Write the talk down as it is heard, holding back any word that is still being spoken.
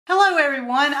Hello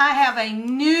everyone, I have a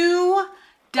new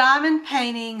diamond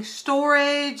painting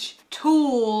storage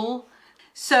tool.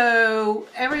 So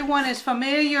everyone is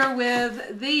familiar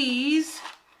with these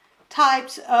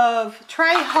types of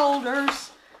tray holders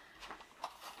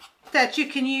that you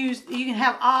can use. You can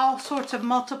have all sorts of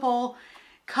multiple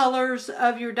colors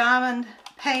of your diamond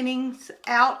paintings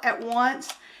out at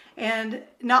once and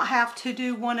not have to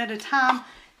do one at a time.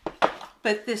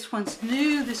 But this one's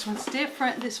new, this one's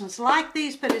different, this one's like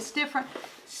these, but it's different.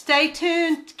 Stay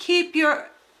tuned, keep your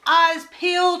eyes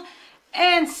peeled,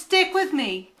 and stick with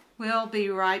me. We'll be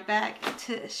right back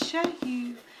to show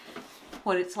you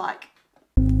what it's like.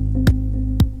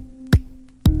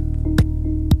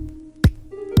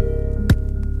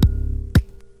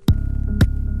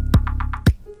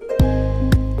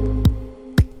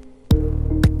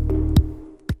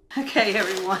 Okay,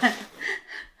 everyone.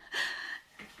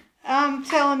 I'm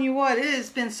telling you what, it has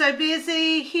been so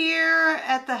busy here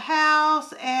at the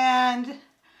house, and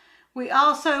we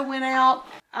also went out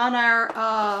on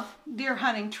our deer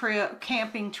hunting trip,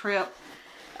 camping trip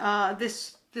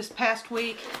this past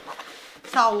week.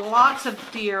 Saw lots of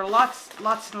deer, lots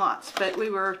and lots, but we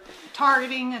were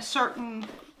targeting a certain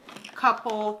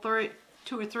couple,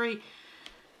 two or three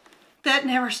that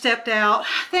never stepped out.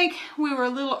 I think we were a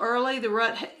little early. The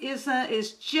rut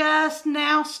is just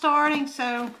now starting,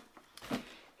 so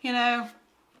you know,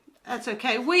 that's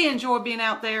okay. We enjoy being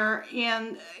out there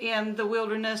in the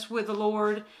wilderness with the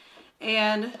Lord.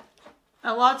 And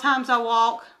a lot of times I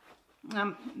walk,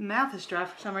 my mouth is dry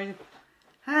for some reason.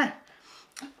 A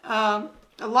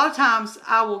lot of times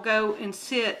I will go and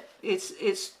sit.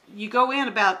 You go in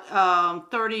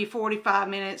about 30, 45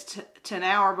 minutes to an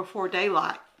hour before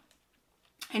daylight.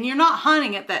 And you're not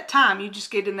hunting at that time. You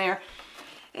just get in there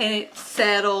and it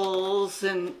settles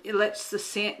and it lets the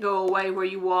scent go away where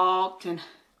you walked, and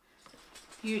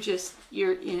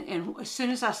you're in. And as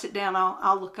soon as I sit down,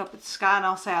 I'll look up at the sky and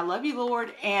I'll say, I love you,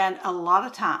 Lord. And a lot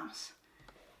of times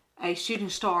a shooting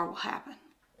star will happen.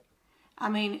 I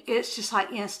mean, it's just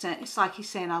like instant. It's like he's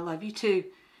saying, I love you too.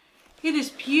 It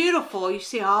is beautiful. You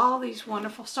see all these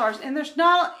wonderful stars, and there's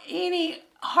not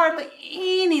hardly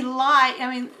any light. I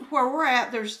mean, where we're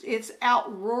at, it's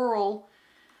out rural,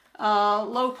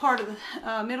 low part of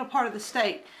the middle part of the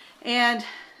state, and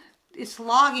it's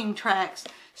logging tracks,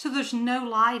 so there's no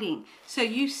lighting. So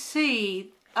you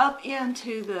see up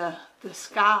into the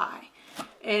sky,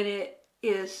 and it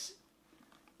is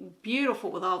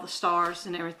beautiful with all the stars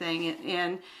and everything,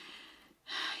 and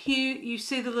you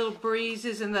see the little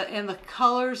breezes, and the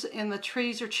colors and the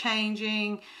trees are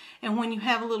changing. And when you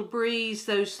have a little breeze,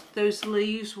 those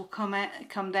leaves will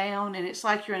come down, and it's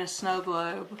like you're in a snow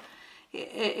globe,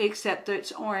 except that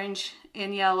it's orange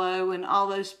and yellow and all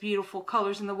those beautiful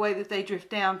colors, and the way that they drift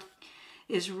down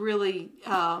is really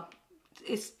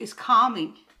it's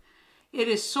calming. It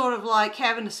is sort of like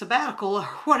having a sabbatical, or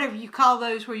whatever you call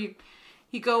those, where you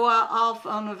go off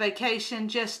on a vacation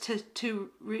just to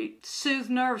soothe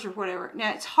nerves or whatever.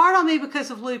 Now, it's hard on me because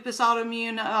of lupus,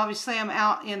 autoimmune. Obviously, I'm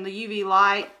out in the UV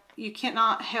light. You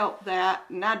cannot help that.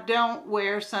 And I don't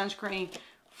wear sunscreen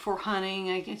for hunting.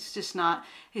 It's just not,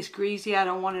 it's greasy. I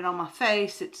don't want it on my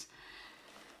face. It's,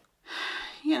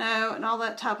 you know, and all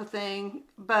that type of thing.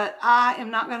 But I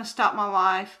am not going to stop my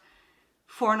life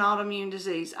for an autoimmune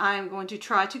disease. I am going to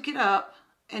try to get up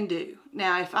and do.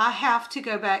 Now, if I have to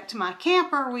go back to my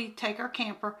camper, we take our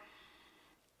camper,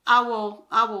 I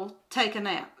will take a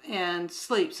nap and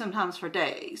sleep sometimes for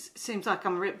days. It seems like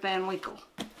I'm Rip Van Winkle,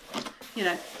 you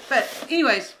know. But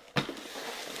anyways,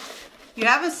 you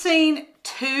haven't seen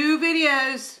 2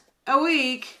 videos a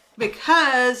week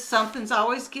because something's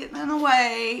always getting in the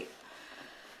way.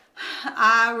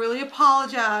 I really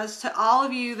apologize to all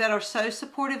of you that are so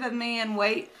supportive of me and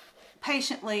wait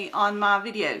patiently on my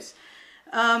videos.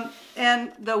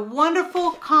 And the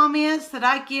wonderful comments that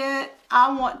I get,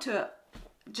 I want to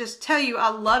just tell you I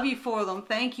love you for them.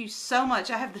 Thank you so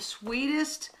much. I have the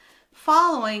sweetest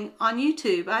following on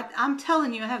YouTube. I'm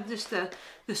telling you, I have just the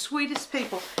sweetest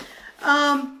people.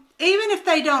 Even if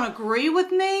they don't agree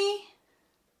with me,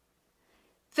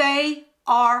 they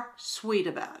are sweet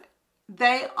about it.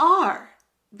 They are.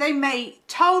 They may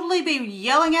totally be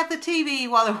yelling at the TV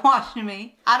while they're watching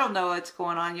me. I don't know what's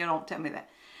going on. You don't tell me that.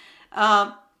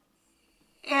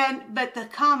 But the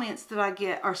comments that I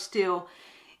get are still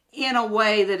in a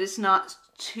way that is not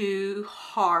too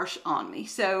harsh on me.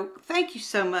 So thank you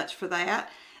so much for that.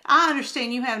 I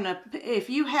understand if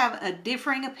you have a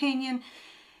differing opinion,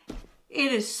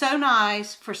 it is so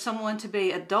nice for someone to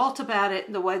be adult about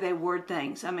it, the way they word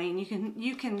things. I mean,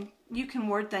 you can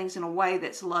word things in a way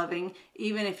that's loving,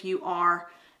 even if you are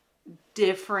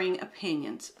differing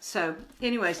opinions. So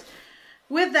anyways,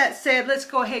 with that said, let's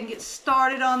go ahead and get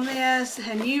started on this.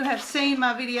 And you have seen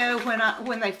my video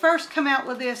when they first come out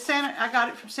with this. I got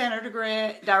it from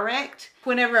Sanerdirect.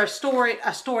 Whenever I store it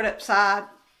upside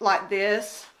like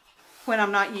this when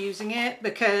I'm not using it,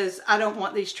 because I don't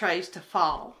want these trays to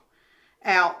fall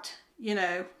out, you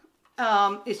know.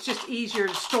 It's just easier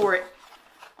to store it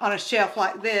on a shelf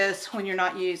like this when you're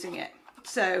not using it.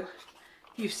 So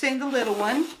you've seen the little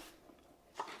one.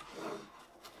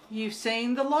 You've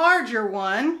seen the larger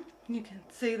one. You can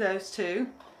see those two.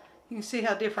 You can see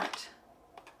how different.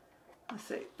 Let's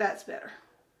see, that's better.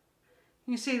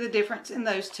 You see the difference in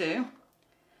those two.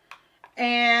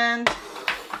 And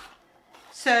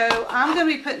so I'm going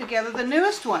to be putting together the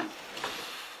newest one.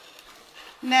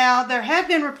 Now, there have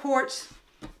been reports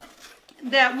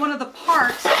that one of the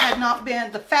parts had not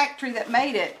been, the factory that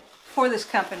made it for this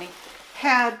company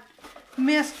had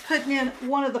missed putting in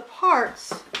one of the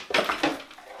parts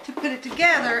to put it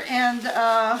together, and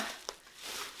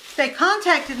they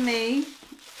contacted me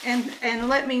and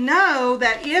let me know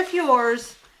that if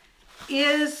yours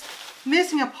is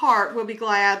missing a part, we'll be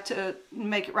glad to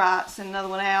make it right, send another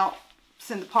one out,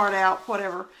 send the part out,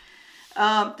 whatever.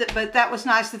 But that was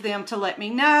nice of them to let me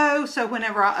know, so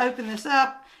whenever I open this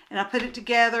up and I put it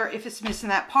together, if it's missing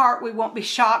that part, we won't be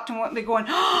shocked and won't be going,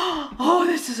 oh,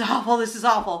 this is awful, this is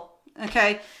awful.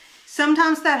 Okay,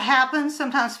 sometimes that happens.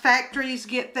 Sometimes factories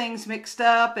get things mixed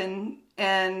up, and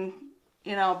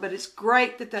you know, but it's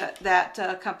great that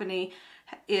that company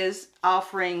is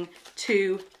offering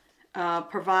to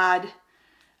provide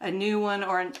a new one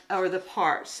or the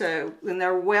part. So, and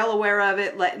they're well aware of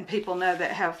it, letting people know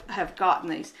that have gotten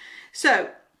these. So,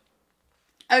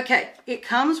 okay, it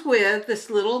comes with this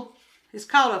little, it's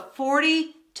called a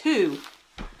 42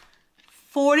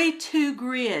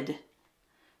 grid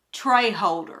tray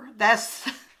holder. That's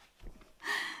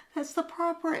the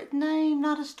appropriate name,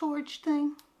 not a storage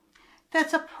thing.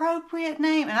 That's appropriate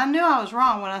name. And I knew I was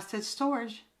wrong when I said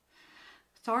storage.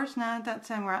 Storage, no, that doesn't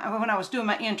sound right. When I was doing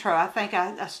my intro, I think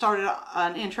I started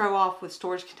an intro off with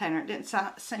storage container. It didn't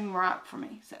seem right for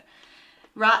me. So,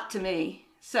 right to me.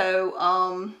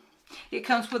 So, it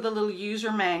comes with a little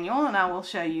user manual, and I will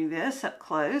show you this up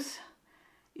close.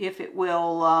 If it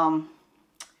will,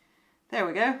 there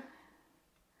we go.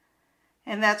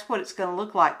 And that's what it's going to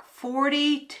look like.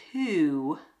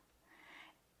 42.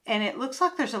 And it looks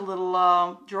like there's a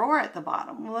little drawer at the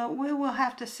bottom. Well, we will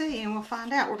have to see, and we'll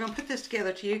find out. We're going to put this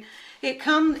together to you. It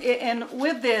comes, and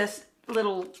with this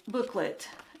little booklet,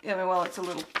 I mean, well, it's a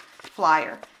little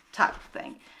flyer type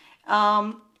thing.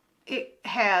 It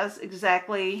has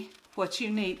exactly what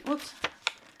you need. Whoops.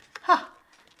 Huh.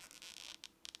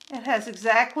 It has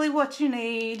exactly what you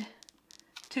need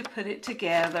to put it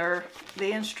together,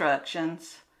 the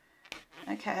instructions.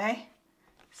 Okay,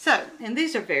 so, and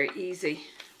these are very easy,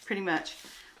 pretty much.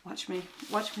 Watch me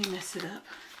mess it up.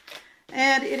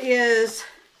 And it is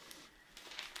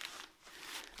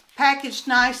packaged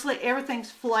nicely.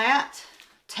 Everything's flat,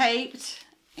 taped,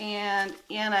 and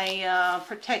in a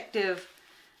protective,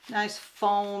 nice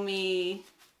foamy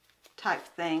type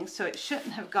thing, so it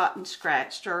shouldn't have gotten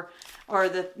scratched, or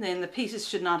the pieces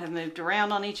should not have moved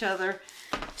around on each other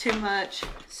too much.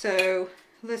 So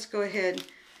let's go ahead and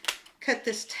cut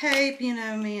this tape. You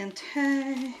know me and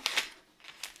tape.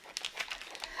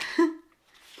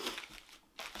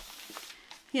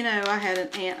 You know, I had an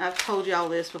aunt, I've told y'all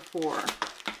this before,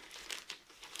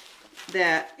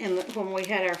 that when we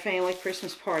had our family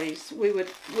Christmas parties, we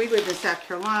lived in South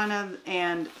Carolina,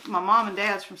 and my mom and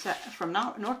dad's from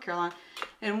North Carolina,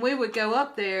 and we would go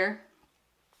up there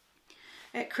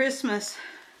at Christmas,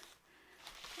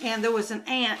 and there was an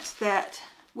aunt that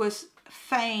was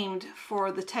famed for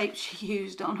the tape she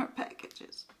used on her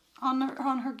packages, on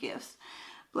her gifts.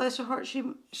 Bless her heart, she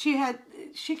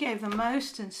gave the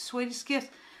most and sweetest gifts.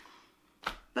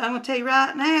 But I'm gonna tell you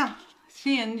right now,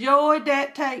 she enjoyed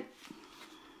that tape.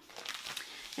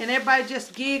 And everybody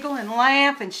just giggle and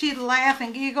laugh, and she'd laugh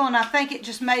and giggle, and I think it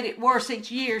just made it worse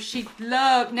each year. She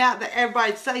loved, now that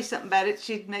everybody'd say something about it,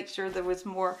 she'd make sure there was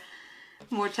more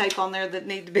tape on there that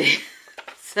needed to be.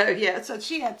 So yeah, so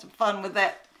she had some fun with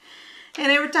that.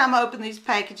 And every time I open these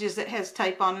packages that has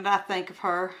tape on it, I think of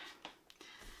her.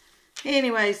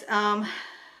 Anyways,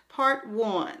 part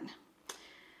 1.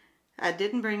 I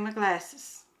didn't bring my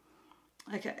glasses.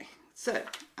 Okay, so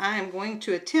I am going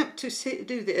to attempt to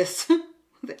do this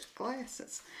with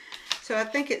glasses. So I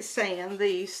think it's saying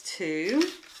these two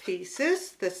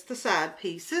pieces, that's the side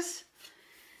pieces,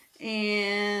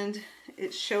 and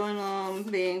it's showing them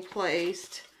being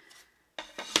placed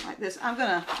like this. I'm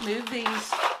going to move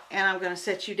these, and I'm going to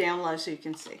set you down low so you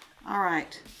can see. All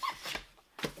right,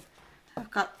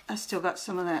 I still got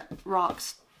some of that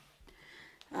rocks.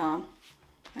 I'm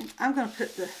going to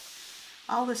put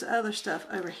all this other stuff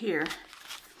over here.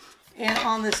 And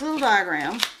on this little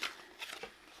diagram,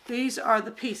 these are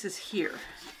the pieces here.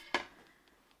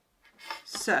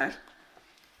 So,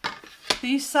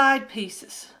 these side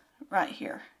pieces right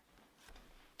here.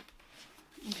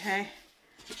 Okay,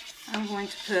 I'm going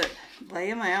to lay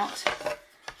them out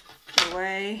the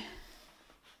way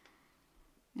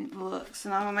it looks.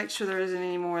 And I'm going to make sure there isn't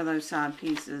any more of those side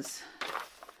pieces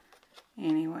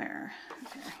anywhere.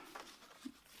 Okay.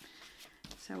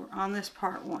 So we're on this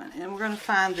part one. And we're going to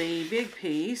find the big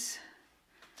piece.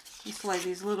 Just lay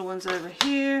these little ones over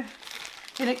here.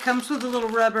 And it comes with the little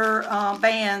rubber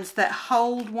bands that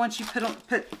hold, once you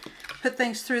put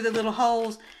things through the little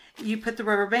holes, you put the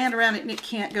rubber band around it and it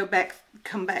can't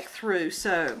come back through.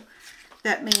 So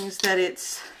that means that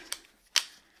it's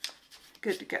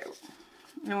good to go.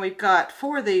 And we've got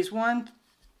 4 of these. 1,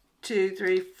 2,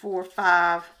 3, 4,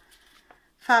 5.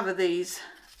 5 of these.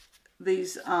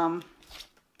 I'm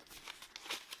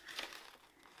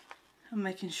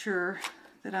making sure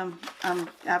that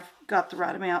I've got the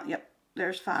right amount. Yep.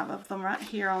 There's 5 of them right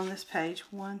here on this page.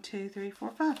 1, 2, 3,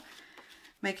 4, 5.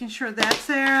 Making sure that's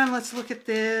there. And let's look at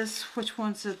this. Which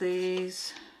ones are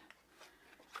these?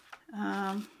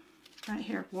 Right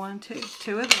here. 1, 2.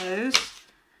 2 of those.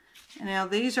 And now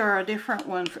these are a different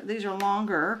one. These are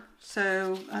longer.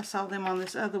 So I saw them on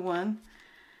this other one.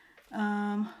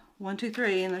 1, 2,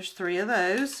 3. And there's 3 of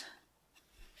those.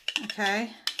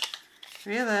 Okay.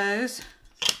 3 of those.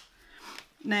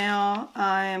 Now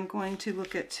I am going to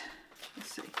look at,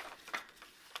 let's see.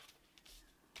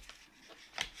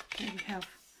 Okay, we have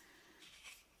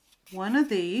 1 of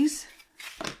these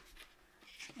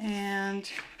and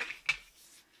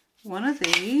 1 of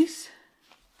these,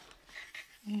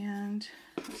 and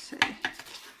let's see.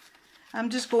 I'm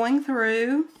just going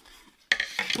through.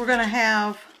 We're going to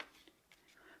have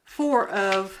 4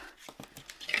 of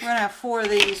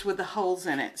these with the holes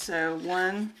in it. So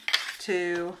 1,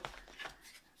 2,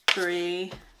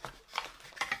 3,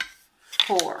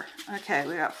 4. Okay,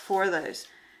 we got 4 of those.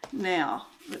 Now,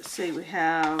 let's see, we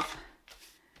have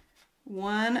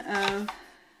 1 of,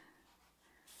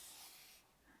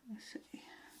 let's see,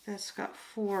 that's got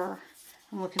 4.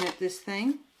 I'm looking at this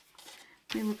thing.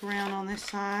 Let me look around on this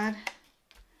side.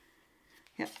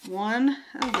 Yep, 1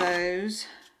 of those.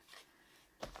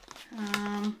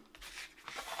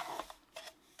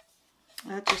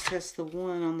 That just has the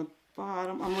 1 on the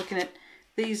bottom. I'm looking at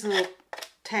these little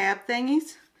tab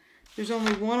thingies. There's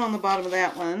only 1 on the bottom of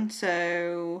that one,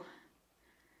 so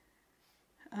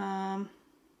I'm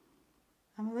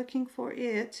looking for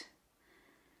it.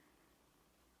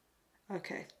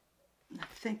 Okay, I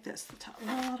think that's the top.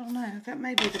 Well, I don't know. That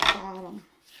may be the bottom.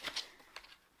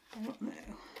 I don't know.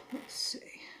 Let's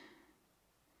see.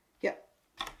 Yep.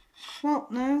 Well,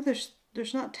 no,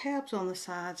 there's not tabs on the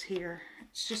sides here.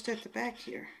 It's just at the back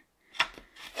here.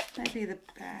 Maybe the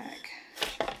back.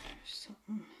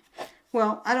 Something.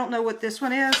 Well, I don't know what this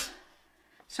one is,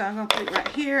 so I'm going to put it right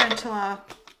here until I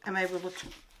am able to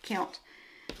count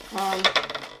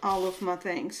all of my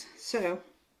things. So,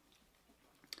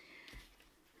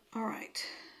 all right.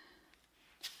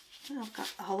 I've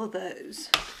got all of those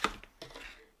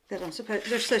that I'm supposed.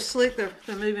 They're so slick. They're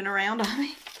moving around on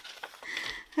me.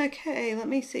 Okay, let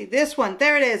me see. This one.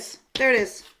 There it is. There it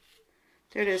is.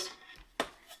 There it is.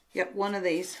 Yep, 1 of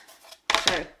these.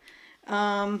 So,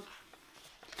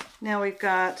 now we've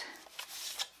got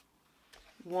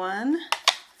 1,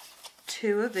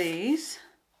 2 of these,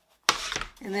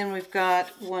 and then we've got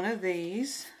 1 of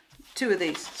these, 2 of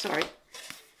these, sorry,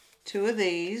 2 of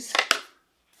these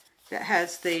that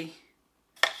has the,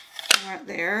 right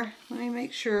there. Let me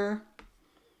make sure.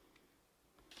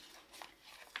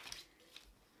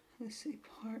 Let's see,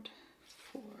 part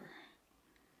 4.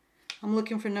 I'm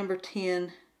looking for number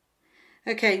 10.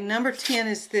 Okay, number 10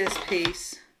 is this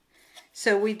piece.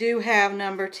 So we do have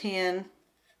number 10,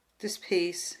 this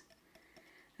piece.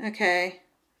 Okay,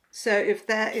 so if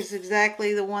that is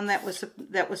exactly the one that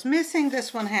was missing,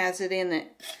 this one has it in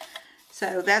it.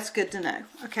 So that's good to know.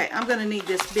 Okay, I'm going to need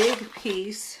this big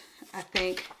piece, I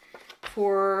think,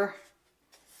 for,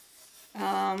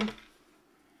 yeah,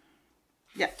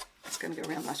 it's going to go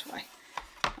around this way.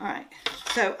 All right,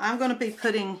 so I'm going to be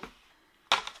putting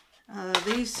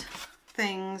these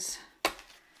things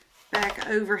back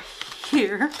over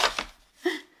here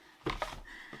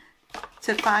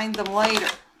to find them later.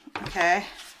 Okay,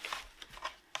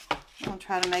 I'll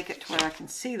try to make it to where I can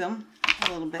see them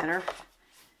a little better,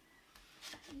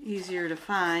 easier to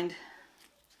find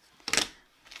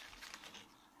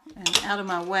and out of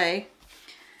my way.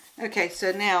 Okay,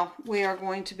 so now we are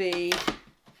going to be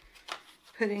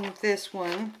putting this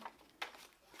one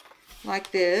like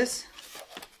this.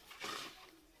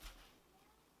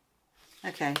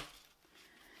 Okay,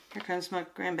 here comes my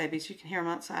grandbabies. You can hear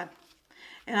them outside.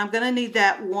 And I'm going to need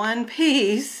that one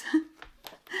piece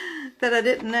that I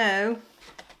didn't know.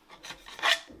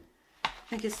 I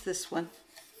think it's this one.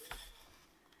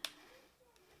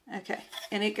 Okay,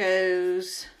 and it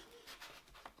goes...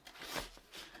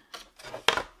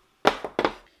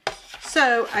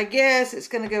 So I guess it's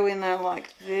going to go in there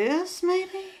like this,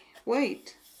 maybe?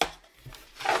 Wait,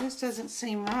 this doesn't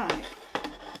seem right.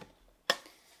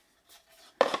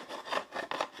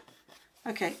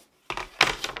 Okay.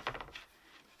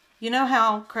 You know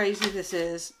how crazy this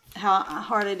is, how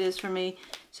hard it is for me.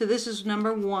 So this is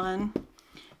number 1.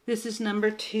 This is number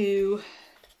 2.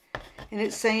 And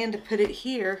it's saying to put it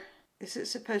here. Is it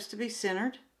supposed to be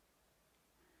centered?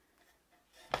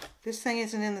 This thing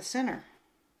isn't in the center.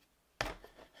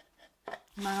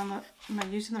 Am I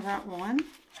using the right one?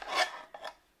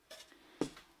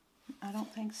 I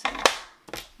don't think so.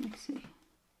 Let me see.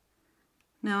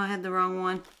 No, I had the wrong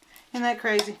one. Isn't that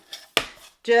crazy?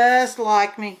 Just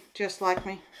like me. Just like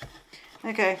me.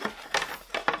 Okay.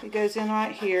 It goes in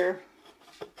right here.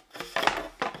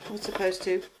 It's supposed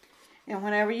to. And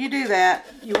whenever you do that,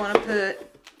 you want to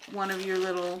put one of your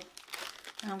little...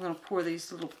 I'm going to pour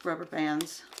these little rubber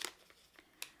bands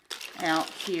out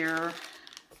here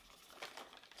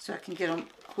so I can get them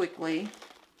quickly.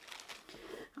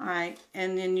 Alright,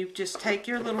 and then you just take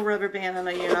your little rubber band, I know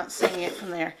you're not seeing it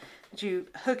from there, but you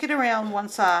hook it around one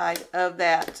side of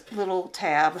that little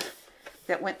tab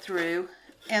that went through,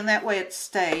 and that way it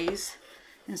stays.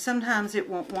 And sometimes it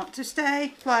won't want to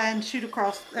stay. Fly and shoot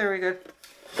across. There we go.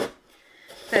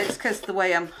 That's because of the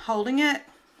way I'm holding it.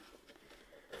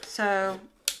 So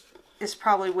it's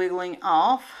probably wiggling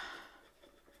off.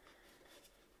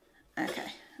 Okay.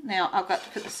 Now I've got to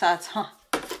put the sides on.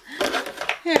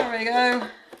 Here we go.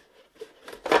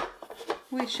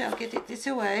 We shall get it this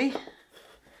away,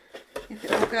 if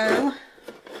it will go.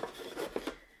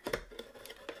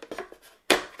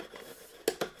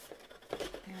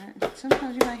 And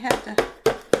sometimes you may have to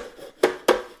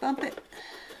bump it.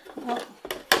 Well,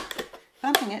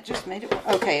 bumping it just made it work.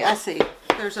 Okay, I see.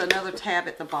 There's another tab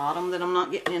at the bottom that I'm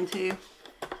not getting into.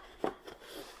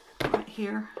 Right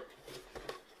here.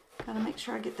 Gotta make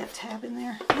sure I get that tab in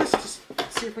there. Let's just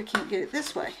see if we can't get it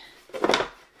this way.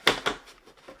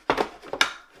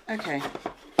 Okay.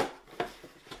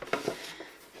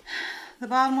 The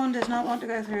bottom one does not want to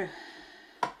go through.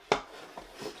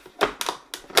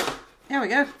 There we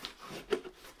go.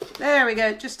 There we go.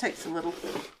 It just takes a little.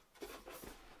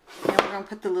 Now we're going to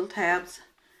put the little tabs,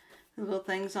 the little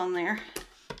things on there.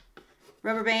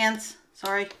 Rubber bands.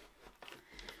 Sorry.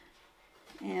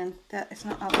 And that is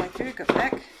not all the way through. Go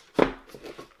back.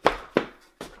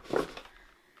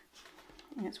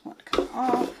 And it's wanting to come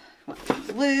off. Want to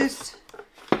be loose.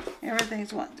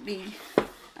 Everything's wanting to be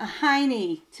a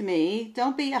hiney to me.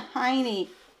 Don't be a hiney.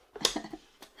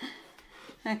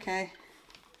 Okay.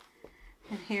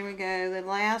 And here we go. The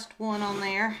last one on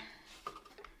there.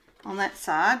 On that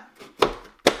side.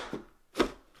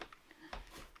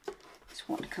 Just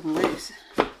want to come loose.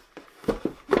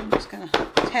 I'm just going to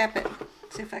tap it.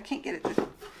 See if I can't get it to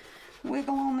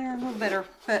wiggle on there a little better.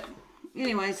 But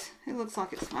anyways, it looks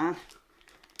like it's fine.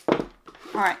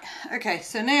 Alright. Okay.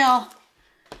 So now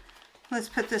let's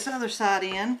put this other side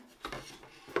in.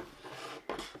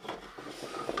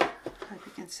 Hope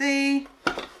you can see.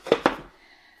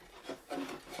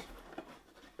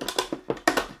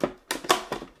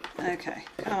 Okay,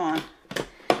 come on.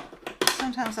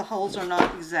 Sometimes the holes are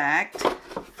not exact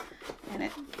and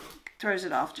it throws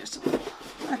it off just a little.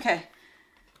 Okay,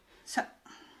 so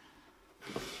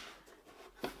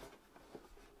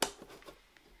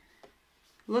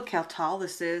look how tall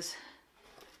this is.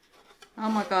 Oh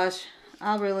my gosh,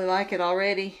 I really like it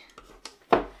already.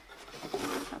 How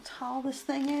tall this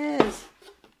thing is.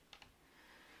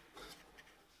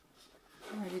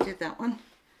 I already did that one.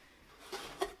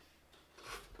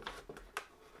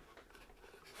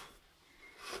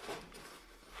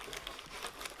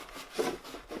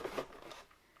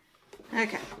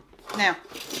 Okay,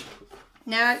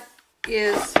 now it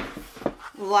is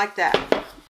like that.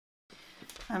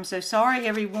 I'm so sorry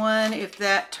everyone if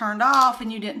that turned off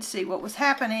and you didn't see what was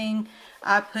happening.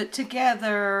 I put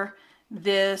together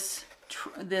this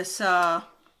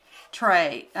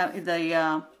tray,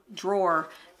 the drawer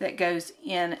that goes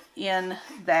in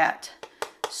that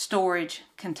storage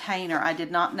container. I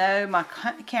did not know my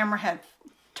camera had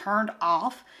turned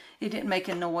off. It didn't make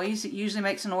a noise. It usually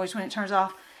makes a noise when it turns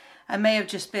off. I may have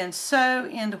just been so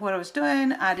into what I was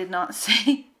doing, I did not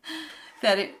see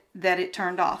that it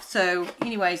turned off. So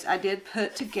anyways, I did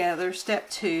put together step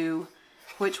 2,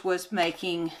 which was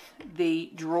making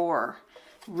the drawer.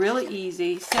 Really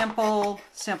easy, simple,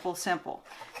 simple, simple.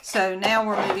 So now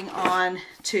we're moving on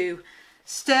to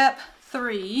step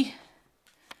 3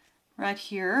 right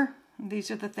here.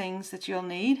 These are the things that you'll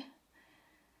need.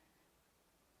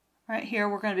 Right here,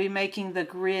 we're going to be making the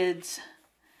grids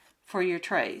for your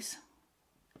trays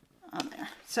on there.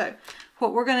 So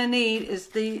what we're going to need is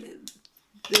the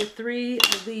 3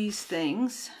 of these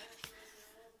things,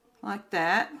 like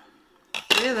that.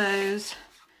 3 of those.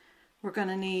 We're going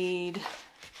to need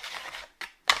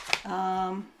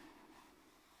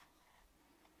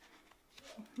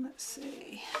let's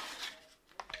see,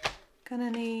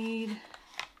 gonna need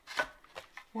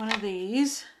 1 of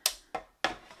these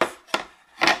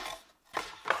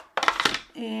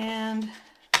and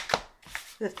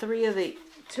the 3 of the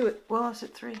 2. Well, is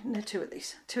it 3? No, 2 of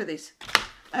these. 2 of these.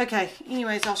 Okay.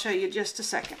 Anyways, I'll show you just a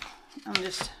second. I'm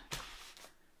just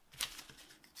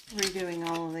redoing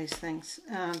all of these things.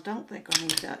 Don't think I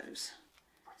need those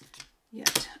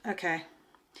yet. Okay.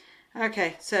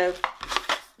 Okay. So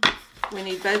we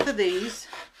need both of these.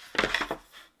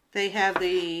 They have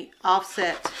the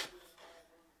offset,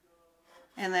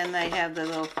 and then they have the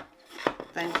little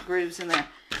thing, grooves in there,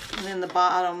 and then the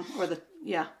bottom, or the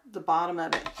bottom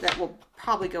of it, that will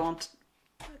probably go on to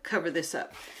cover this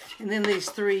up. And then these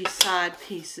 3 side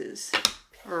pieces,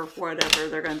 or whatever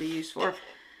they're going to be used for.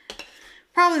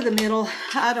 Probably the middle.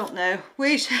 I don't know.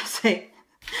 We shall see.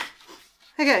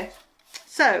 Okay,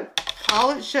 so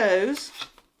all it shows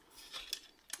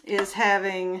is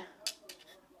having,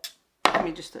 let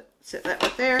me just set that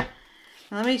right there.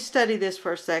 Let me study this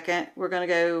for a second. We're going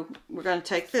to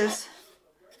take this,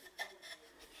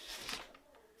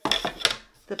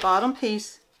 the bottom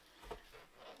piece.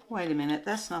 Wait a minute,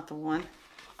 that's not the one.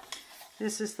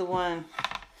 This is the one.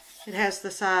 It has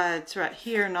the sides right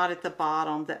here, not at the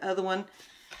bottom. The other one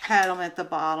had them at the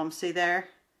bottom. See there?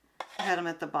 I had them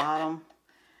at the bottom.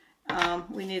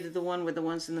 We needed the one with the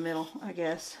ones in the middle, I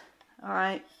guess. All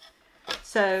right.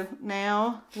 So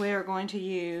now we are going to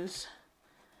use,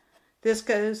 this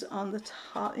goes on the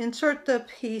top. Insert the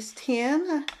piece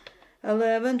 10,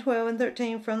 11, 12, and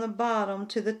 13 from the bottom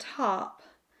to the top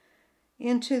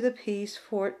into the piece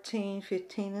 14,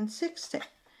 15, and 16.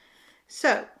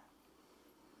 So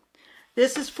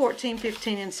this is 14,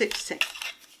 15, and 16.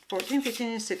 14,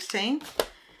 15, and 16.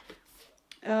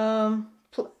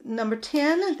 Number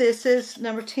 10, this is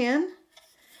number 10.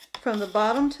 From the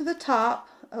bottom to the top,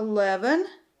 11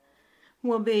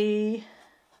 will be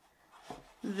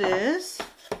this.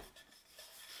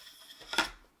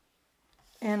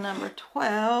 And number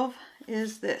 12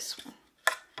 is this one.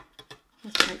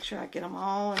 Let's make sure I get them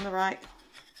all in the right.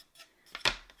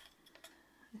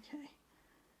 Okay.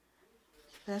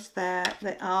 That's that.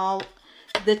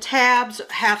 The tabs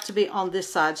have to be on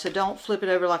this side, so don't flip it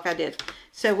over like I did.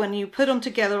 So when you put them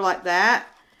together like that,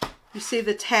 you see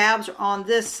the tabs are on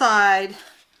this side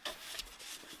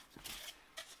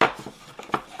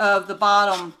of the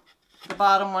bottom. The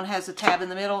bottom one has a tab in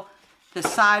the middle. The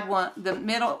side one, the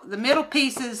middle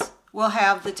pieces will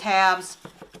have the tabs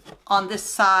on this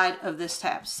side of this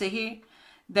tab. See here?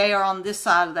 They are on this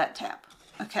side of that tab.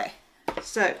 Okay,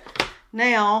 so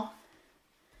now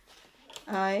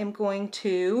I am going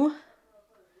to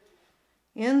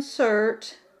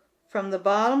insert from the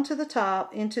bottom to the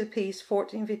top into piece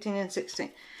 14, 15, and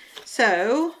 16.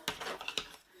 So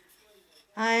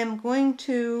I am going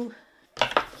to,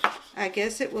 I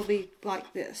guess it will be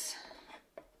like this.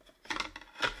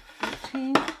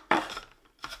 14.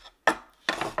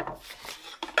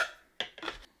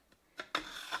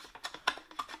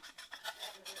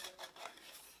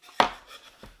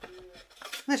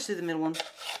 Let's do the middle one.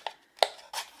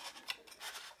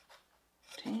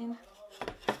 14.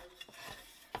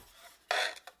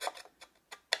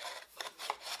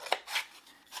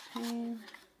 And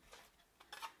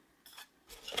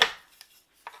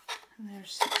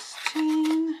there's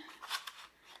 16.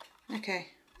 Okay,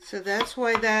 so that's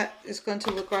why that is going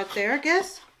to look right there, I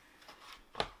guess.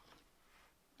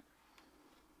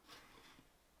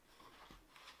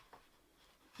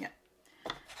 Yeah.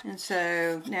 And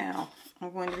so now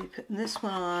I'm going to be putting this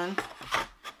one on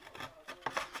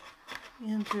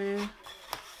in through,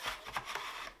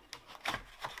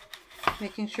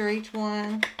 making sure each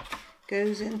one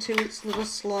goes into its little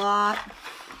slot.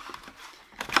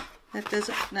 That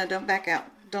doesn't, no, don't back out.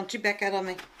 Don't you back out on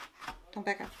me. Don't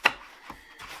back out.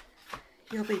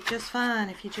 You'll be just fine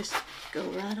if you just go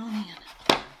right on in.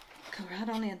 Go right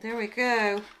on in. There we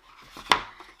go.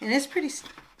 And it's pretty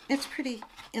it's pretty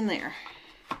in there.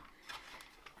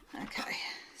 Okay,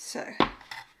 so.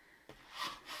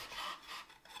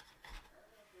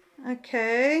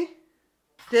 Okay,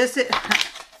 this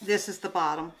is the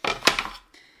bottom.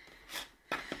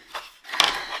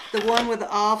 The one with the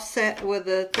offset, with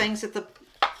the things at the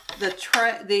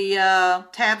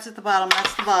tabs at the bottom,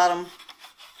 that's the bottom.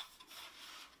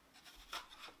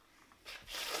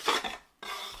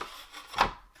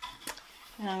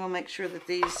 And I'm going to make sure that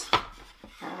these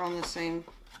are on the same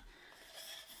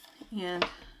end.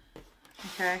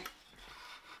 Okay,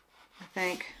 I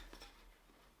think.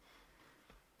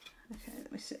 Okay,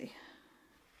 let me see.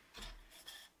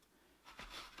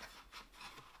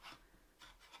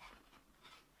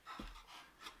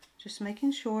 Just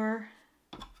making sure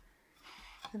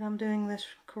that I'm doing this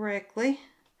correctly.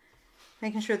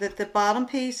 Making sure that the bottom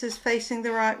piece is facing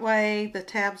the right way. The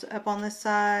tabs up on this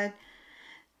side.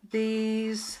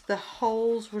 The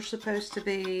holes were supposed to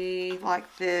be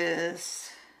like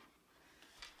this.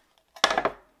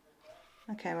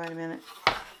 Okay, wait a minute.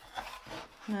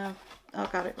 No, I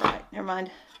got it right. Never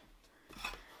mind.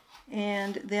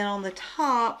 And then on the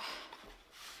top,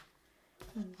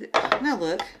 now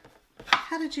look.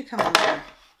 How did you come on there?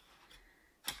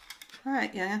 All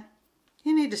right, yeah.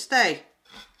 You need to stay.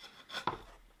 All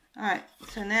right,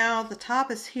 so now the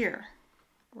top is here,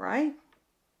 right?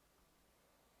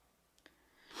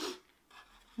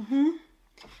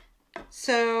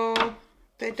 So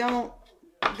they don't,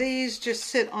 these just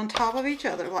sit on top of each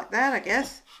other like that, I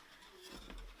guess.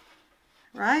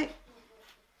 Right?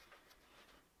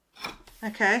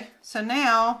 Okay, so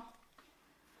now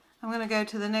I'm going to go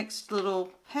to the next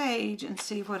little page and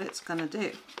see what it's going to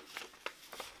do.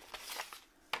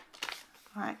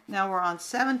 All right, now we're on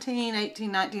 17,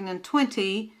 18, 19, and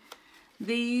 20.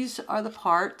 These are the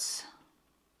parts.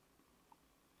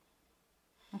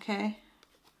 Okay.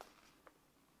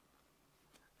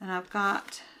 And I've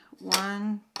got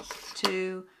 1,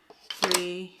 2,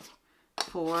 3,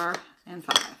 4, and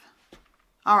 5.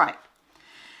 All right.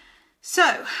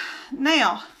 So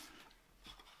now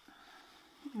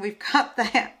we've got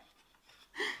that.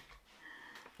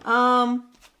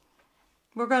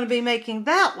 We're going to be making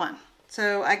that one.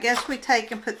 So I guess we take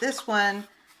and put this one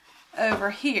over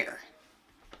here.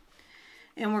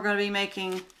 And we're going to be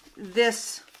making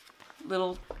this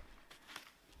little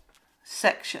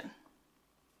section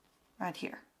right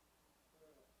here.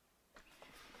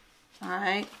 All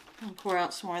right, I'll pour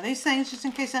out some more of these things just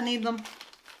in case I need them.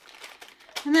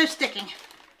 And they're sticking.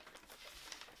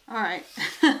 All right.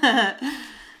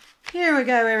 Here we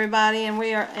go, everybody, and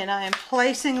I am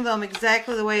placing them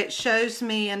exactly the way it shows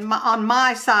me, and on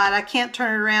my side. I can't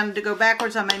turn it around to go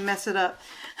backwards. I may mess it up.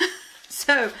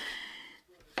 So,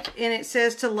 and it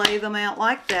says to lay them out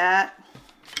like that.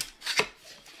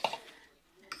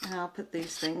 And I'll put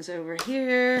these things over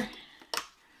here,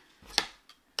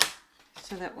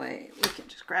 so that way we can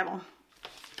just grab them.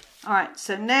 All right,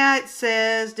 so now it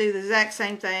says do the exact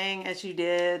same thing as you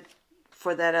did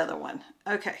for that other one.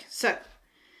 Okay, so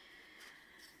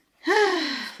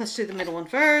let's do the middle one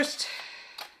first.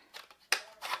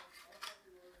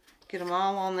 Get them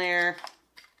all on there.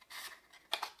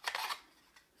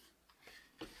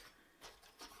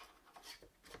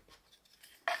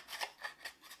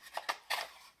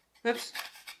 Whoops.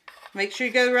 Make sure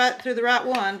you go right through the right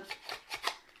one.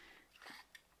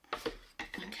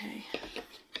 Okay.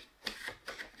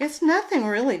 It's nothing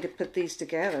really to put these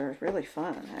together. It's really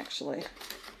fun, actually.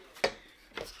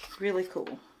 Really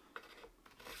cool.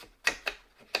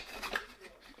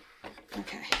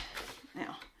 Okay.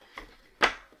 Now,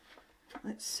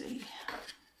 let's see.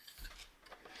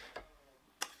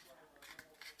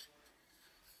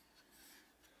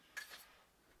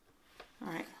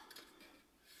 All right.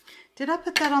 Did I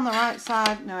put that on the right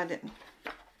side? No, I didn't.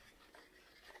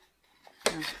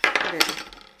 No, I didn't.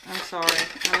 I'm sorry.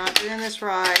 I'm not doing this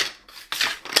right.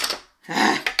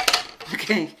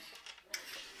 Okay.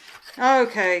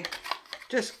 Okay.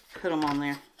 Just put them on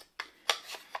there.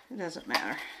 It doesn't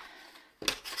matter.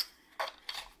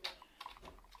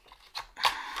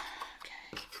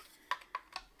 Okay.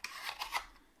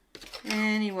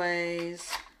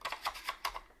 Anyways.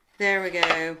 There we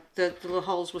go. The little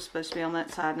holes were supposed to be on that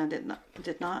side, and I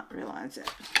did not realize it.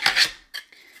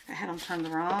 I had them turned the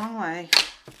wrong way.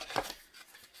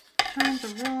 Turned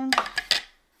the wrong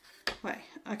way.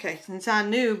 Okay, since I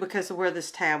knew because of where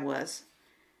this tab was.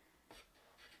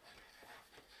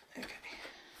 Okay,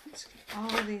 let's get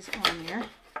all of these on there.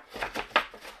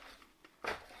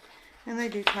 And they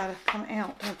do try to come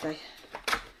out, don't they?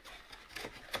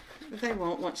 But they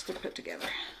won't once they're put together.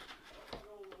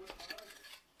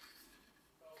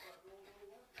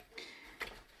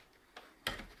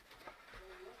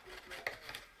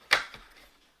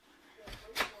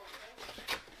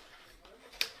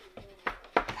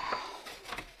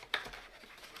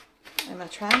 Am I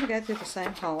trying to go through the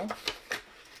same hole?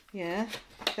 Yeah,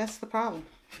 that's the problem.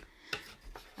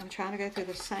 I'm trying to go through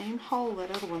the same hole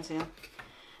that other one's in.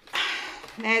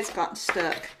 Now it's gotten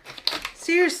stuck.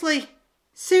 Seriously?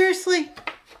 Seriously?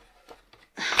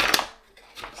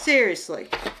 Seriously.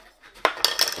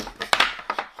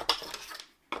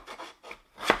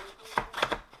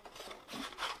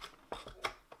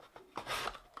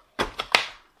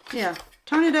 Yeah,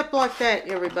 turn it up like that,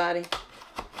 everybody.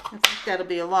 I think that'll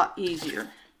be a lot easier.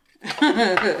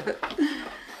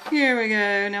 Here we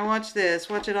go. Now watch this.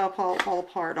 Watch it all fall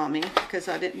apart on me because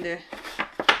I didn't do...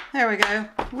 There we go.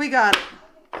 We got it.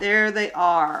 There they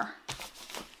are.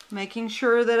 Making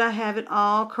sure that I have it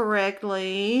all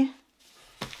correctly.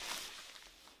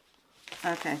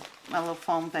 Okay, my little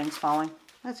foam thing's falling.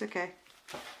 That's okay.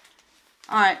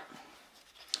 Alright.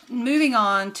 Moving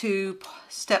on to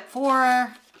step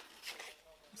 4.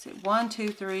 Let's see, 1, 2,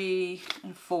 3,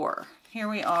 and 4. Here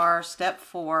we are, step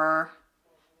 4.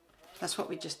 That's what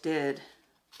we just did.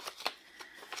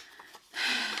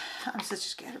 I'm such a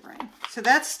scatterbrain. So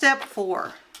that's step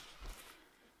 4.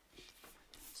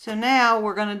 So now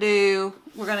we're going to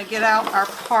get out our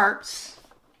parts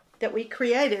that we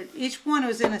created. Each one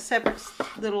was in a separate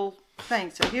little thing.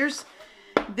 So here's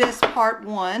this part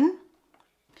 1.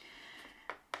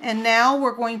 And now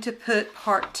we're going to put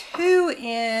part 2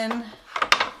 in,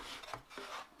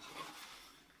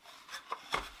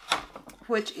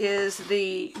 which is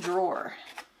the drawer.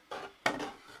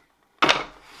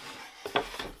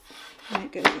 And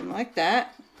it goes in like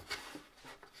that.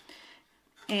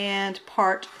 And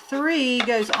part 3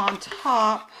 goes on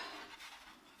top.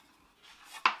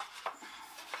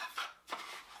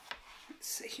 Let's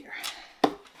see here.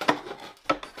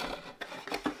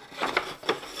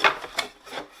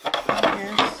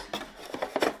 Yes.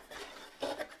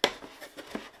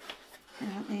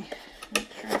 Let me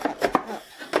make sure I got that up.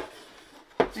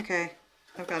 Okay,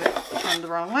 I've got it turned the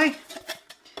wrong way.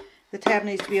 The tab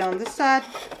needs to be on this side.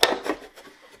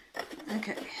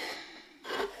 Okay.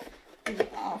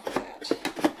 Get off that.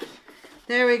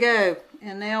 There we go.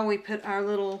 And now we put our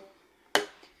little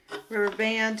rubber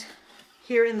band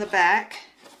here in the back.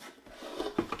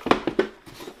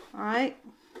 Alright.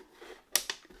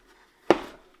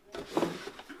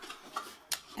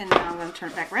 And now I'm going to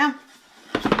turn it back around.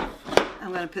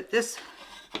 I'm going to put this,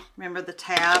 remember the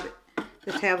tab.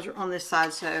 The tabs are on this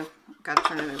side, so I've got to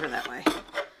turn it over that way.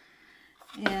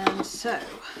 And so,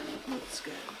 let's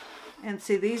go. And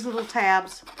see, these little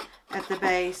tabs at the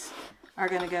base are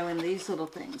going to go in these little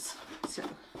things. So,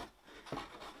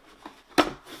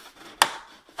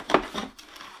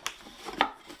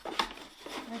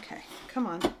 okay, come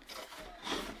on.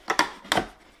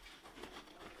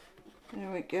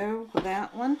 There we go with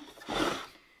that one.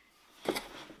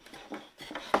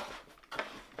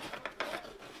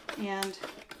 And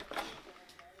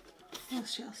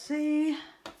as you'll see,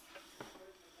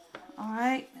 all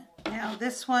right, now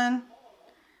this one,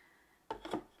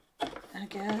 I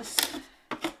guess.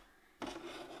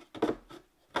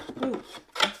 Ooh.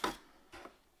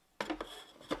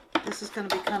 This is going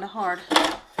to be kind of hard.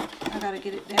 I got to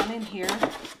get it down in here.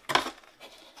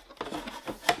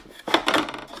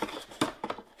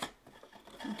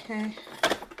 Okay.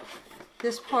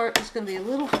 This part is going to be a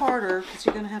little harder because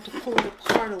you're going to have to pull it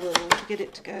apart a little to get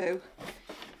it to go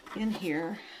in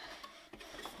here.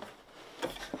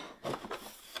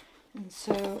 And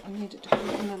so I need it to go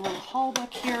in the little hole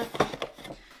back here.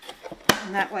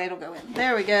 And that way it'll go in.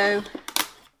 There we go.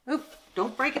 Oop,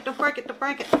 don't break it, don't break it, don't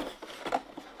break it.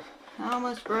 I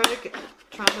almost broke it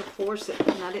trying to force it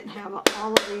and I didn't have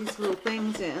all of these little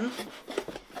things in.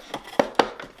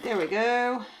 There we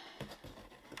go.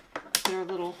 Put our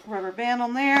little rubber band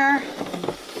on there.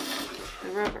 The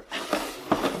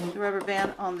rubber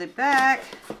band on the back.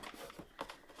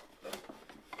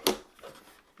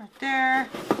 Right there.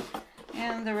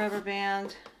 And the rubber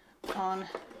band on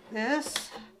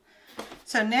this.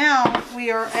 So now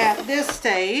we are at this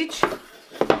stage.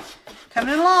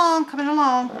 Coming along, coming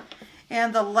along.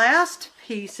 And the last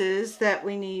pieces that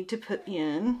we need to put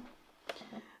in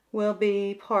will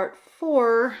be part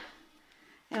 4.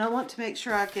 And I want to make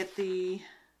sure I get the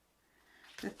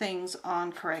things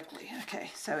on correctly.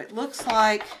 Okay, so it looks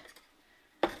like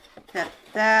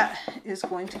that is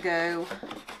going to go.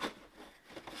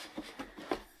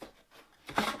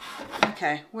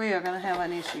 Okay, we are going to have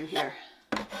an issue here.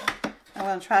 I'm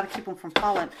going to try to keep them from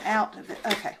falling out of it.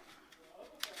 Okay.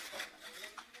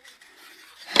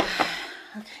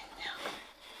 Okay, now.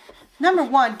 Number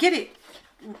 1, get it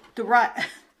the right,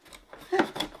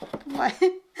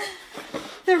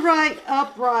 the right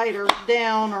upright or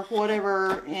down or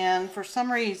whatever. And for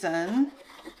some reason,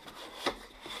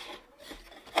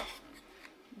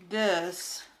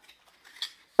 this.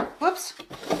 Whoops.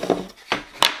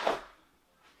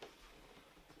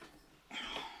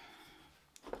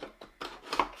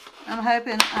 I'm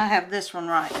hoping I have this one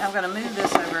right. I'm going to move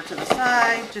this over to the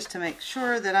side just to make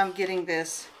sure that I'm getting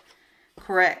this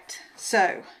correct.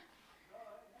 So,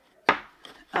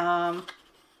 I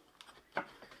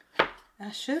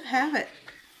should have it.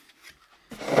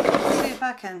 Let's see if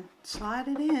I can slide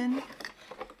it in.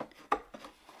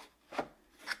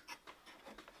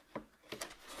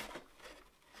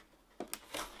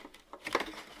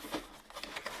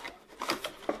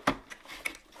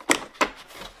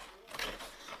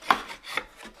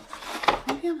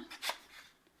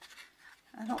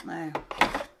 I don't know.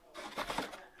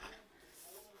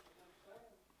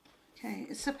 Okay,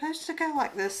 it's supposed to go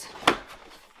like this,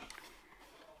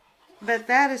 but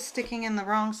that is sticking in the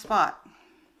wrong spot.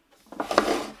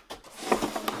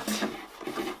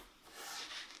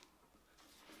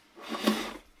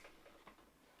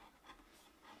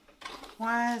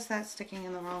 Why is that sticking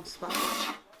in the wrong spot?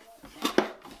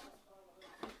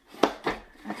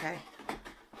 Okay.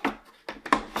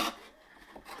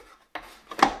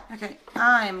 Okay,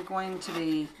 I am going to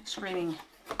be screaming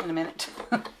in a minute.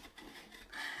 I'm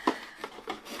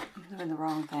doing the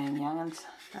wrong thing, young'uns.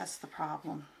 That's the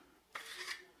problem.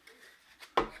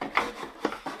 Put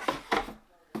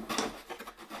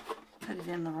it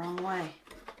in the wrong way.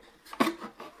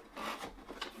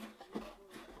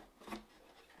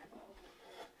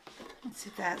 Let's see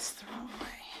if that's the wrong way.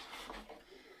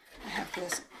 I have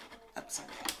this upside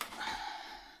down.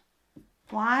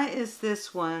 Why is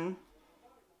this one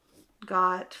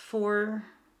got 4?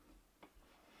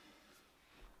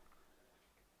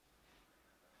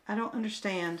 I don't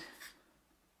understand.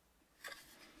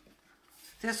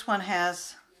 This one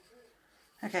has,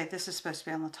 okay, this is supposed to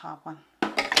be on the top one.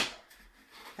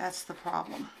 That's the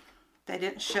problem. They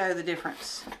didn't show the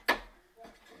difference.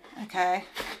 Okay.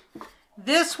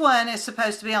 This one is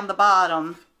supposed to be on the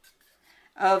bottom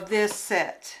of this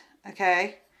set.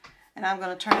 Okay. And I'm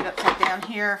going to turn it upside down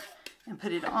here and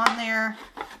put it on there.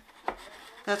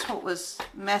 That's what was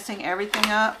messing everything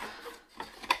up.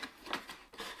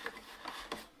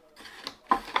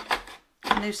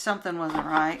 I knew something wasn't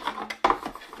right.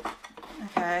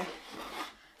 Okay.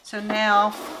 So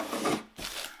now,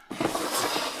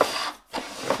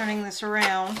 turning this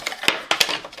around,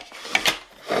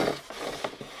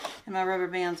 and my rubber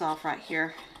band's off right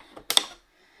here.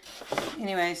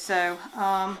 Anyway, so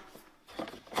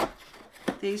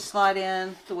these slide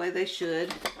in the way they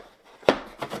should.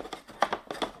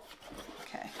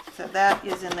 So that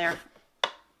is in there.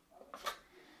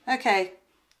 Okay,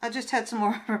 I just had some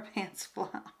more rubber bands fly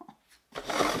off.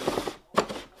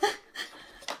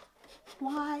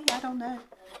 Why? I don't know.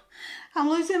 I'm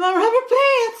losing my rubber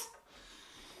bands.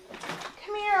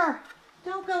 Come here.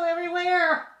 Don't go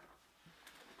everywhere.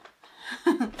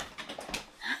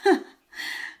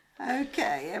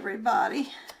 Okay,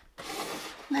 everybody.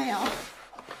 Now,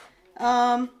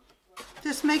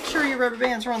 just make sure your rubber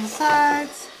bands are on the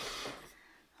sides.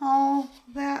 All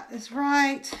that is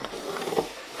right.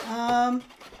 I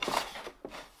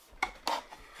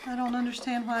don't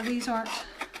understand why these aren't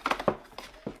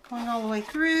going all the way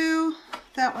through.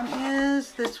 That one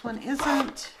is, this one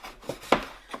isn't.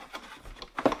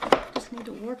 Just need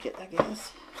to work it, I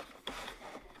guess.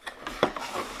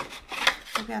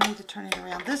 Maybe I need to turn it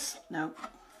around. This, no,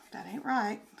 that ain't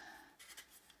right.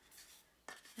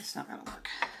 It's not gonna work.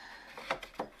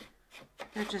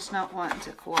 They're just not wanting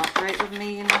to cooperate with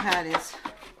me. You know how it is.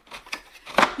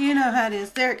 You know how it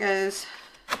is. There it goes.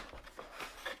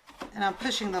 And I'm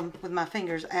pushing them with my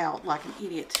fingers out like an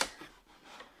idiot.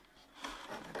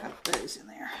 I've got those in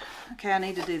there. Okay, I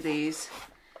need to do these.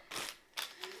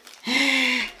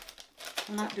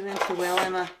 I'm not doing so well,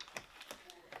 am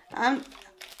I?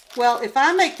 Well, if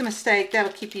I make the mistake,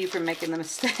 that'll keep you from making the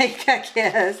mistake, I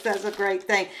guess. That's a great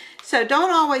thing. So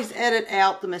don't always edit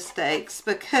out the mistakes,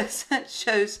 because it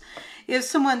shows if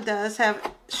someone does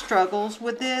have struggles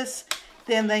with this,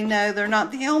 then they know they're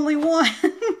not the only one.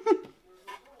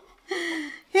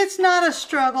 It's not a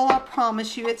struggle, I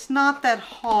promise you. It's not that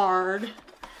hard.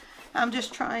 I'm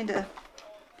just trying to,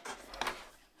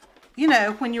 you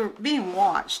know, when you're being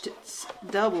watched, it's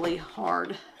doubly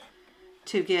hard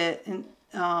to get. And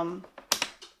I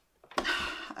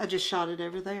just shot it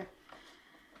over there.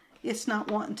 It's not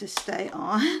wanting to stay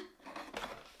on.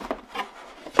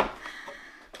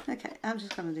 Okay, I'm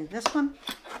just going to do this one.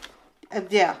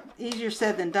 Yeah, easier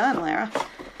said than done, Lara.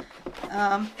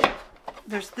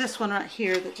 There's this one right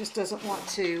here that just doesn't want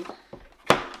to.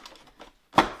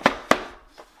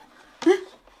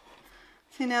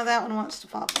 See, now that one wants to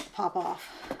pop off.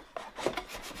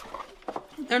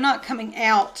 they're not coming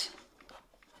out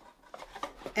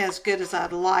as good as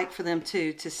I'd like for them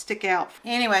to stick out.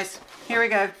 Anyways, here we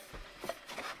go.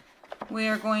 We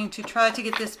are going to try to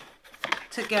get this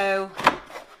to go.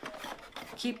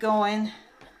 Keep going.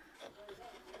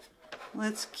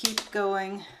 Let's keep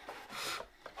going.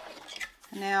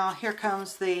 Now here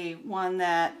comes the one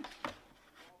that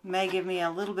may give me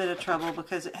a little bit of trouble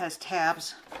because it has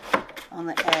tabs on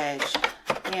the edge.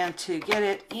 And to get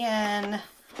it in,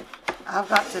 I've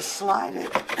got to slide it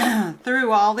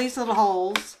through all these little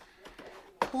holes.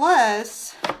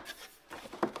 Plus,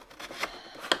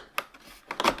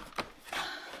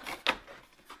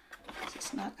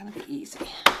 it's not going to be easy.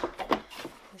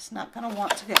 It's not going to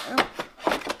want to go.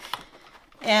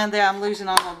 And then I'm losing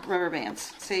all the rubber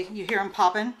bands. See, you hear them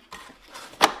popping?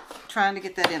 Trying to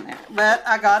get that in there. But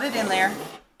I got it in there.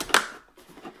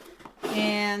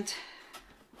 And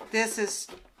this is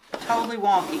totally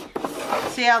wonky.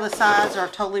 See how the sides are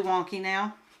totally wonky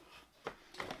now?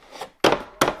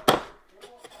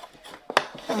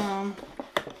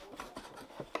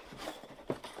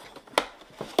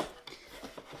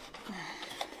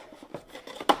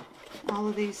 All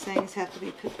of these things have to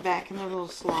be put back in their little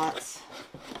slots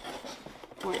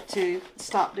for it to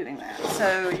stop doing that.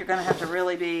 So you're going to have to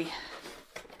really be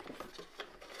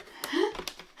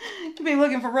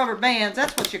looking for rubber bands.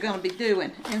 That's what you're going to be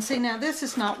doing. And see, now this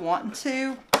is not wanting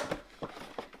to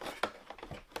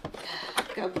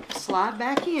go slide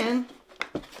back in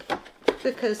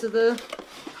because of the...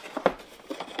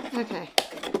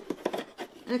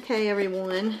 Okay,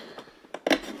 everyone.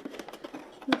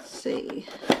 Let's see.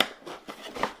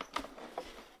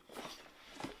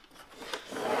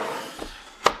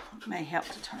 May help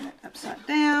to turn it upside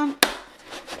down.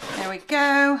 There we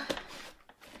go.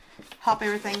 Pop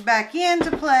everything back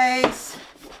into place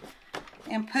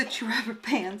and put your rubber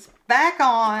bands back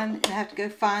on. I have to go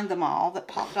find them all that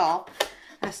popped off.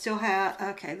 I still have,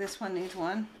 okay, this one needs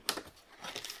one.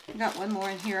 I got one more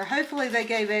in here. Hopefully they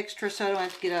gave extra so I don't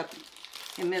have to get up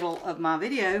in the middle of my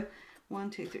video. 1,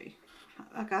 2, 3.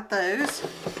 I got those.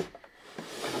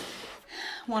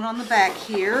 One on the back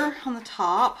here, on the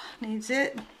top, needs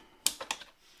it.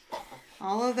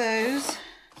 All of those,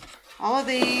 all of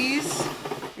these,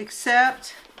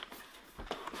 except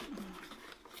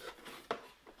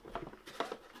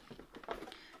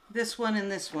this one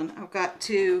and this one. I've got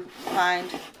to find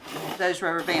those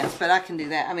rubber bands, but I can do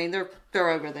that. I mean, they're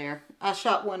over there. I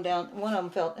shot one down. One of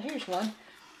them fell. Here's one.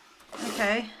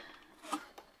 Okay.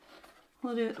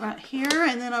 We'll do it right here,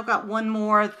 and then I've got one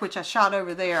more, which I shot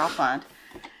over there. I'll find.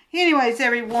 Anyways,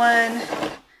 everyone.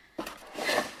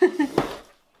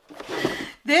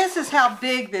 This is how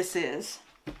big this is.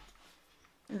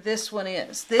 This one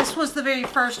is. This was the very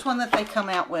first one that they come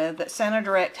out with that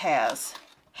Sanerdirect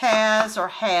has or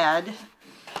had.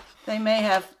 They may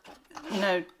have, you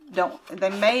know, they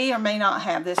may or may not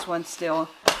have this one still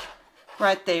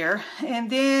right there. And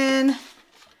then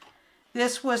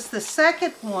this was the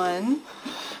second one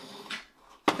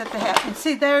that they have. And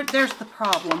see, there's the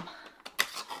problem.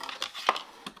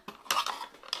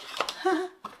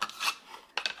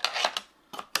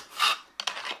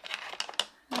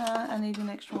 I need an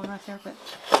extra one right there, but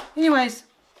anyways,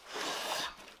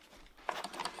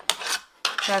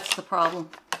 that's the problem.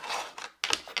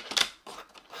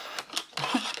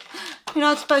 You're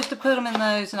not supposed to put them in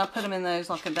those, and I put them in those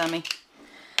like a dummy.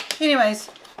 Anyways,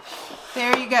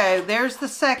 there you go. There's the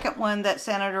second one that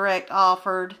Sanerdirect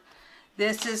offered.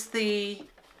 This is the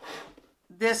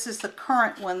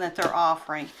current one that they're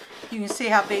offering. You can see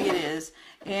how big it is.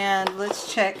 And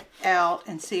let's check out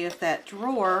and see if that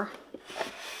drawer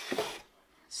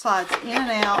slides in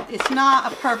and out. It's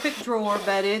not a perfect drawer,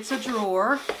 but it's a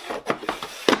drawer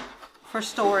for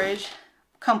storage.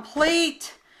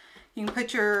 Complete. You can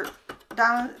put your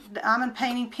diamond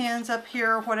painting pens up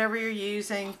here, whatever you're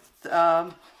using,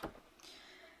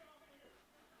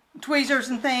 tweezers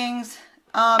and things.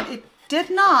 It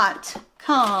did not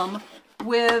come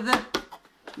with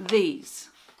these,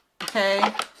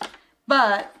 okay?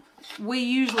 But we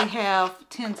usually have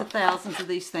tens of thousands of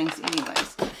these things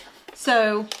anyways.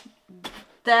 So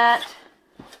that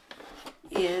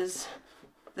is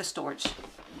the storage,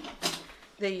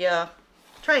 the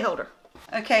tray holder.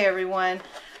 Okay, everyone,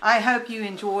 I hope you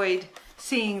enjoyed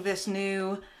seeing this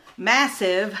new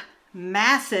massive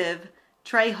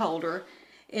tray holder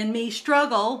and me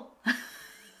struggle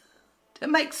to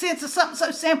make sense of something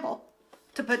so simple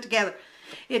to put together.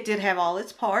 It did have all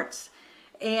its parts,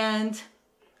 and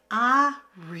I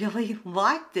really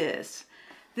like this.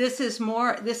 This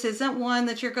isn't one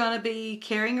that you're going to be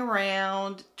carrying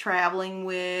around, traveling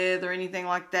with, or anything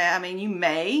like that. I mean, you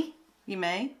may.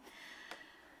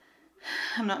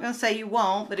 I'm not going to say you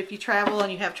won't, but if you travel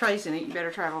and you have trays in it, you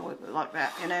better travel with it like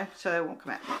that, you know, so they won't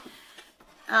come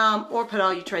out. Or put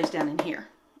all your trays down in here.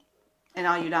 And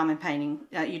all your diamond painting,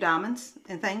 your diamonds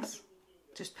and things,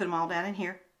 just put them all down in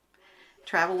here.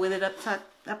 Travel with it up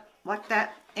like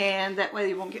that, and that way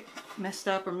you won't get messed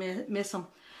up or miss them.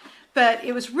 But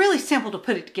it was really simple to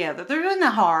put it together. There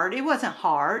wasn't hard. It wasn't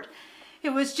hard. It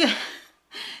was just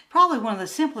probably one of the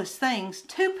simplest things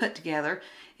to put together.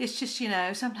 It's just, you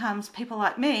know, sometimes people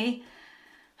like me,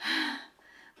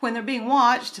 when they're being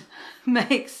watched,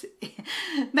 makes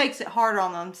it harder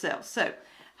on themselves. So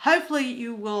hopefully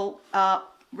you will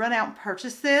run out and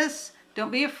purchase this.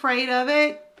 Don't be afraid of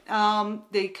it.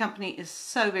 The company is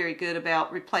so very good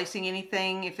about replacing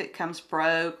anything if it comes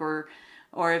broke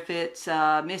or if it's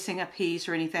missing a piece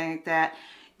or anything like that.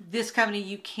 This company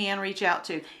you can reach out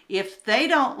to. If they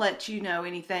don't let you know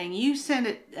anything, you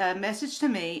send a message to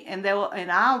me, and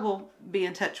I will be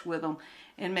in touch with them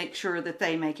and make sure that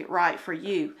they make it right for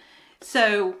you.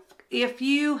 So if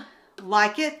you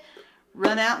like it,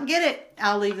 run out and get it.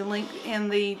 I'll leave the link in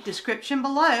the description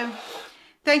below.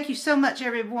 Thank you so much,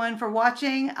 everyone, for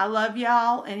watching. I love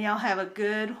y'all, and y'all have a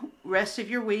good rest of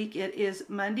your week. It is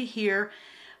Monday here.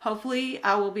 Hopefully,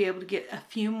 I will be able to get a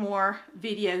few more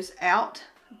videos out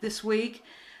this week.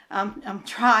 I'm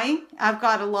trying. I've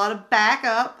got a lot of backed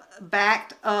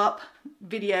up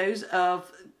videos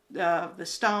of the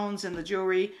stones and the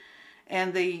jewelry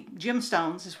and the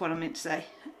gemstones is what I meant to say,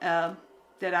 that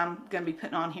I'm going to be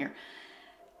putting on here.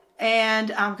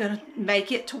 And I'm going to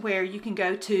make it to where you can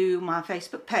go to my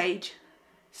Facebook page,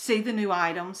 see the new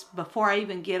items before I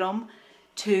even get them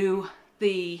to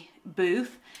the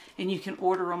booth, and you can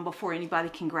order them before anybody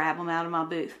can grab them out of my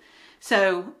booth.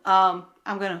 So I'm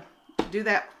going to do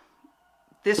that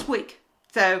this week.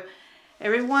 So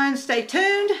everyone stay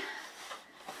tuned.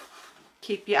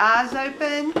 Keep your eyes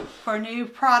open for new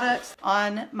products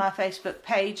on my Facebook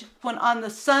page. On the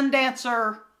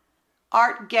Sundancer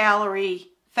Art Gallery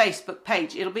Facebook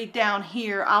page. It'll be down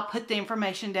here. I'll put the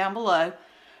information down below.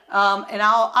 And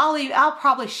I'll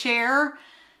probably share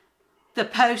the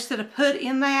post that I put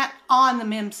in that on the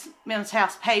Mims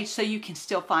House page so you can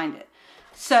still find it.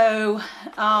 So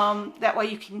that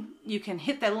way you can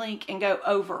hit the link and go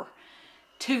over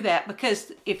to that,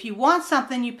 because if you want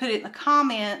something, you put it in the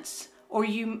comments, or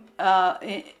you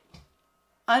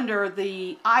under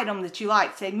the item that you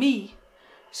like, say me,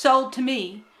 sold to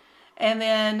me, and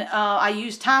then I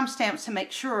use timestamps to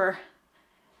make sure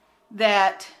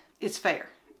that it's fair.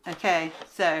 Okay,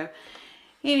 so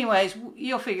anyways,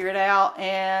 you'll figure it out.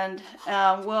 And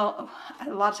well,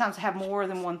 a lot of times I have more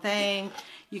than one thing.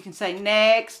 You can say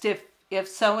next if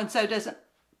so-and-so doesn't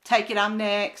take it, I'm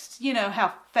next. You know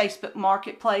how Facebook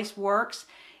Marketplace works.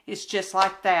 It's just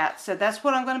like that. So that's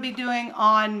what I'm going to be doing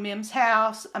on Mims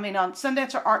House. I mean, on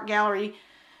Sundancer Art Gallery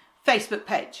Facebook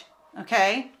page.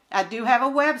 Okay, I do have a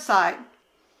website.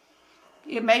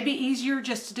 It may be easier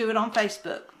just to do it on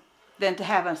Facebook than to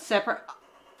have a separate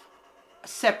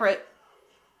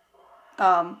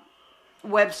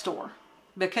web store,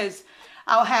 because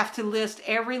I'll have to list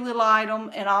every little item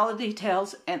and all the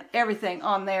details and everything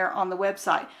on there on the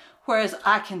website. Whereas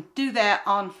I can do that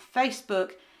on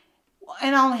Facebook,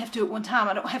 and I only have to do it one time.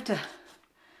 I don't have to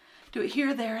do it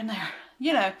here, there, and there.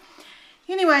 You know.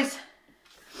 Anyways,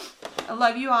 I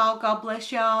love you all. God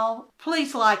bless y'all.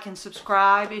 Please like and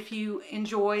subscribe if you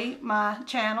enjoy my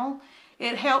channel.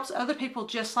 It helps other people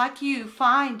just like you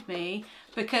find me,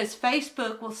 because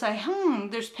Facebook will say,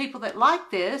 there's people that like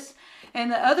this,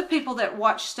 and the other people that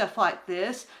watch stuff like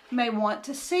this may want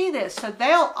to see this. So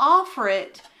they'll offer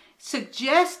it,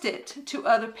 suggest it to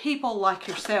other people like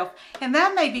yourself. And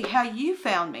that may be how you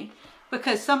found me,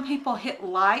 because some people hit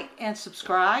like and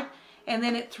subscribe, and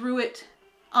then it threw it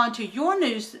onto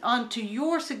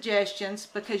your suggestions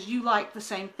because you like the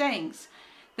same things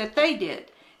that they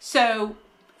did. So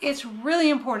it's really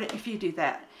important if you do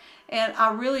that. And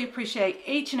I really appreciate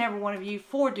each and every one of you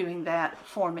for doing that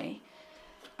for me.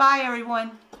 Bye,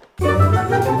 everyone.